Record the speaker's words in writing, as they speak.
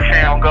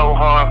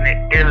Gohard,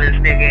 the illest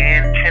nigga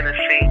in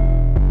Tennessee.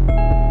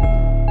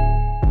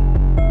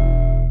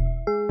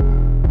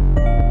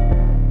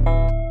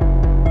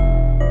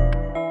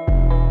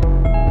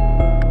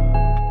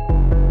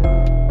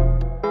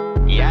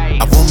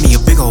 I want me a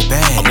big old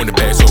bag. I want a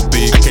bag so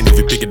big, I can't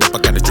even pick it up, I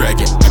gotta drag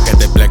it. I got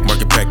that black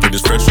market pack, it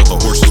is fresh off the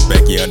horse's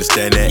back, you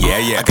understand that?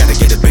 Yeah. I gotta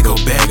get a big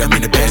old bag, I'm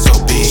in a bag so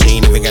big. She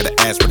ain't even gotta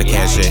ask for the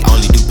cash at. I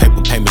only do paper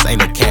payments, ain't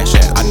no cash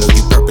out. I know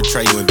you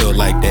perpetrate, you ain't built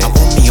like that. I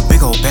want me a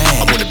big old bag.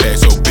 I want a bag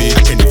so big,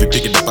 I can't even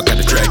pick it up, I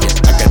gotta drag it.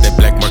 I got that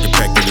black market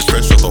pack, it is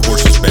fresh off the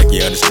horse's back,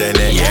 you understand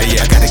that?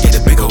 Yeah. I gotta get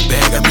a big old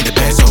bag, I'm in a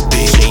bag so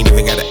big. She ain't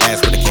even gotta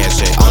ask for the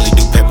cash at. I only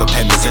do paper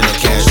payments, ain't no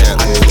cash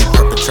out. I know you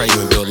perpetrate, you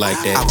ain't built like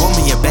that. I want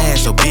me a bag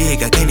so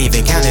big, I can't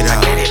even count it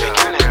all.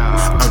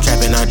 I'm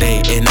trapping all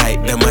day and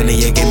night. The money,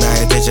 you get my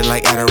attention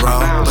like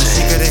Adderall. But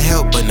she couldn't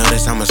help but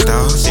notice I'm a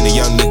star. Seen a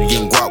young nigga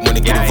getting guap when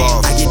they get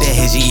involved. I get that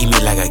head, she eat me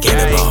like a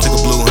cannibal. Took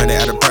a blue honey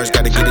out of purse,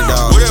 gotta get it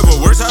all. Whatever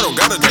works, I don't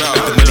got a job.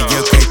 The money,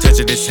 you can't touch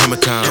it, it's hammer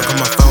time. Look on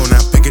my phone,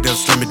 I pick it up,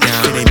 slim it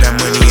down. It ain't about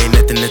money, ain't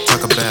nothing to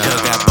talk about.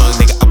 Plug got bug,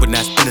 nigga, I would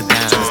not spin it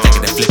down. Tryna stack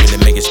it and flip it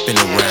and make it spin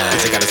around.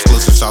 Bitch, I got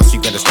exclusive sauce, you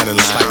gotta stand in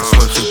line. Like a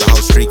swimsuit, the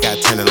whole street got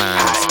 10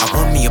 lines. I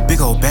want me a big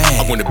old bag.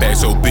 I want a bag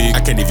so big,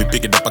 I can't even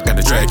pick it up, I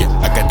gotta drag it.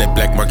 I got that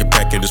black market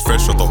pack, it is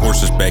fresh off the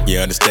horse's back, you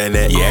understand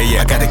that?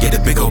 Yeah. I gotta get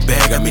a big old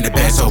bag, I'm in a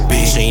bag so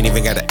big. She ain't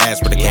even gotta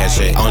ask for the cash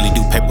at. I only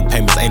do paper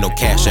payments, ain't no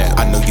cash out.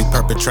 I know you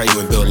perpetrate, you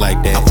ain't built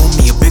like that. I want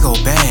me a big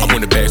old bag. I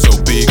want a bag so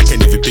big, I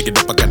can't even pick it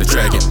up, I gotta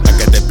drag it.